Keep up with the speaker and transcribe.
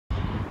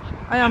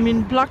I am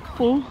in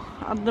Blackpool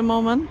at the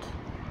moment,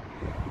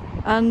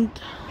 and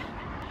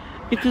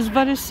it is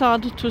very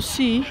sad to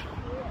see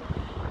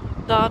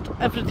that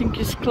everything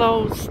is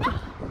closed.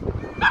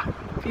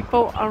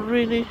 People are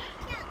really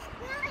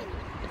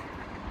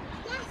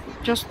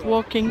just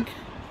walking,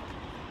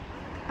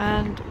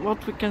 and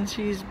what we can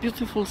see is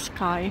beautiful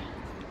sky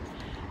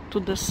to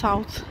the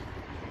south,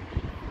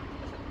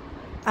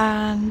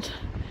 and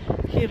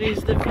here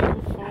is the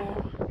view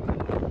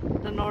for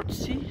the North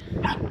Sea.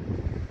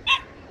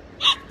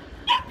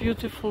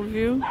 Beautiful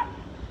view,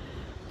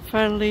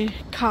 fairly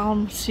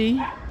calm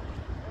sea,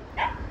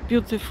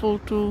 beautiful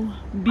to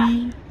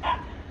be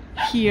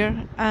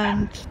here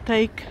and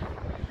take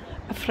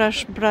a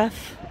fresh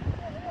breath,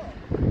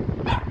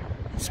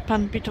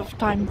 spend a bit of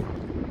time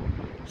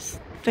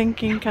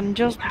thinking and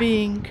just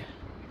being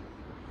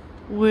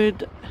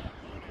with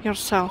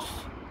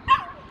yourself.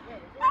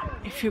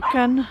 If you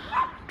can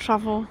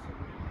travel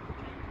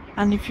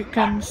and if you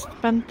can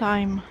spend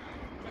time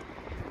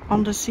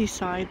on the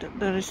seaside,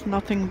 there is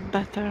nothing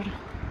better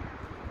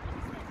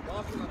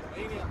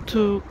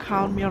to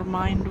calm your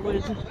mind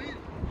with.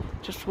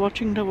 Just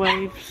watching the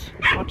waves,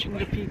 watching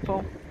the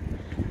people,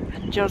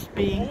 and just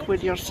being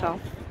with yourself.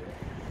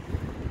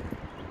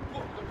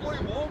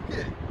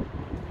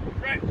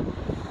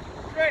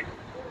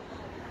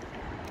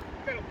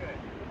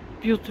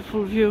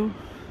 Beautiful view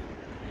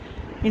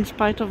in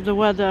spite of the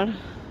weather.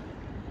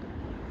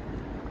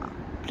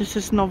 This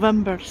is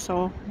November,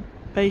 so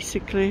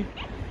basically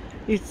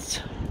it's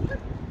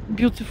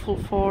beautiful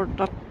for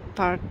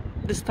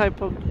this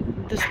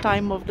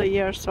time of the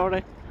year,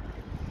 sorry,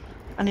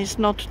 and it's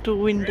not too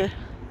windy,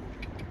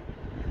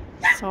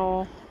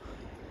 so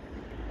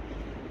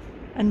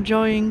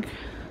enjoying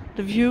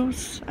the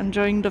views,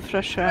 enjoying the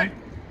fresh air.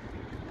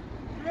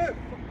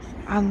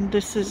 And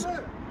this is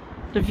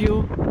the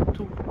view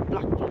to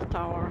Blackpool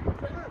Tower.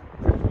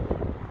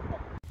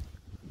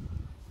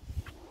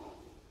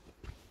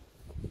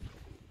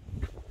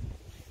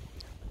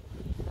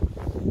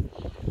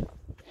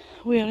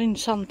 We are in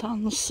St.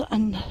 Anne's,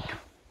 and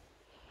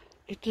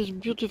it is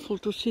beautiful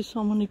to see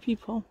so many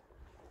people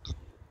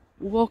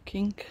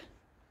walking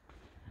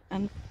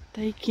and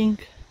taking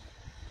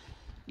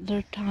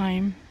their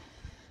time.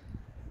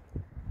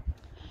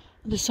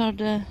 These are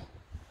the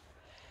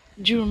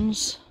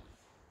dunes,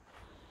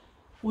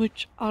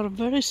 which are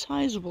very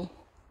sizable.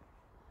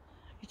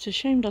 It's a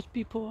shame that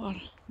people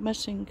are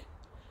messing.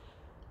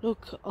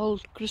 Look,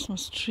 old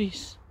Christmas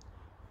trees.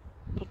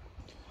 But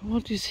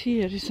what is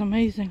here is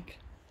amazing.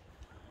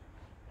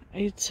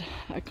 It's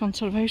a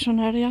conservation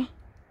area.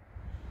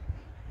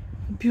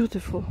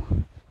 Beautiful.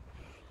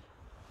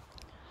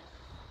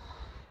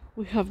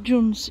 We have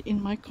dunes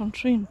in my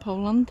country, in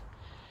Poland,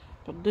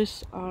 but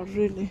these are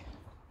really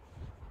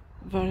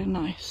very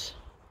nice.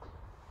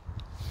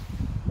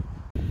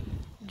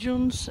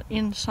 Dunes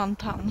in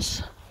St.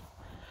 Anne's,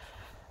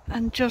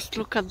 and just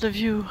look at the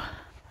view.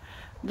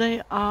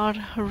 They are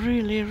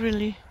really,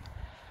 really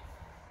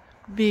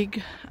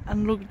big,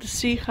 and look, the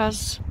sea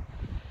has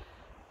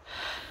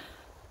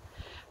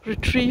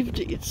retrieved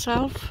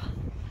itself.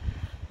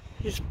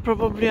 It's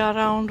probably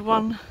around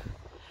 1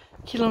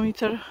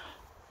 kilometer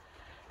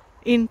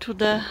into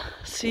the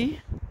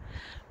sea,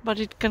 but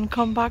it can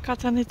come back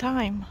at any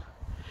time.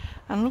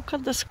 And look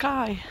at the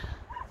sky.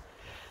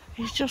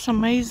 It's just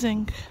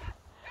amazing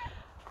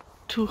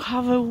to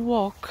have a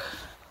walk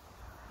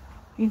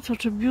in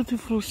such a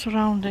beautiful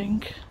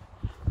surrounding.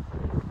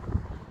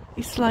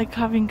 It's like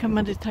having a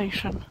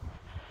meditation,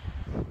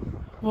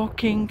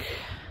 walking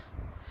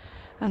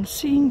and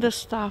seeing the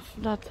stuff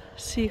that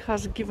sea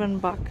has given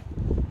back.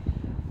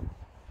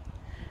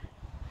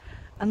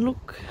 And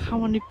look how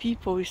many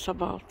people is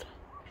about.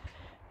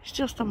 It's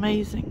just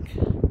amazing.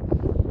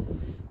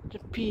 The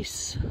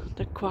peace,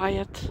 the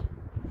quiet,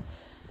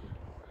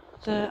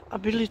 the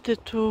ability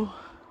to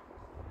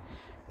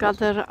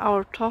gather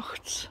our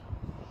thoughts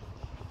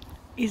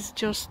is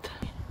just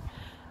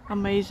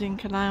amazing,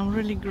 and I am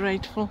really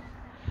grateful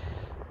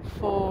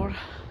for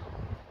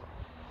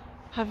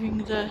having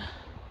the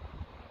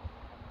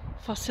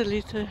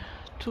facility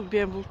to be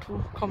able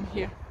to come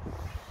here,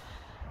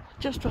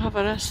 just to have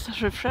a rest,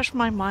 refresh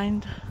my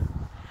mind,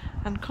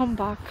 and come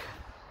back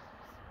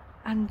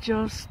and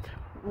just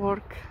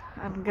work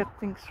and get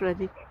things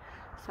ready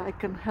so I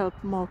can help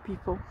more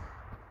people.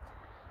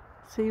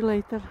 See you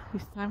later.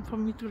 It's time for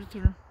me to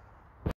return.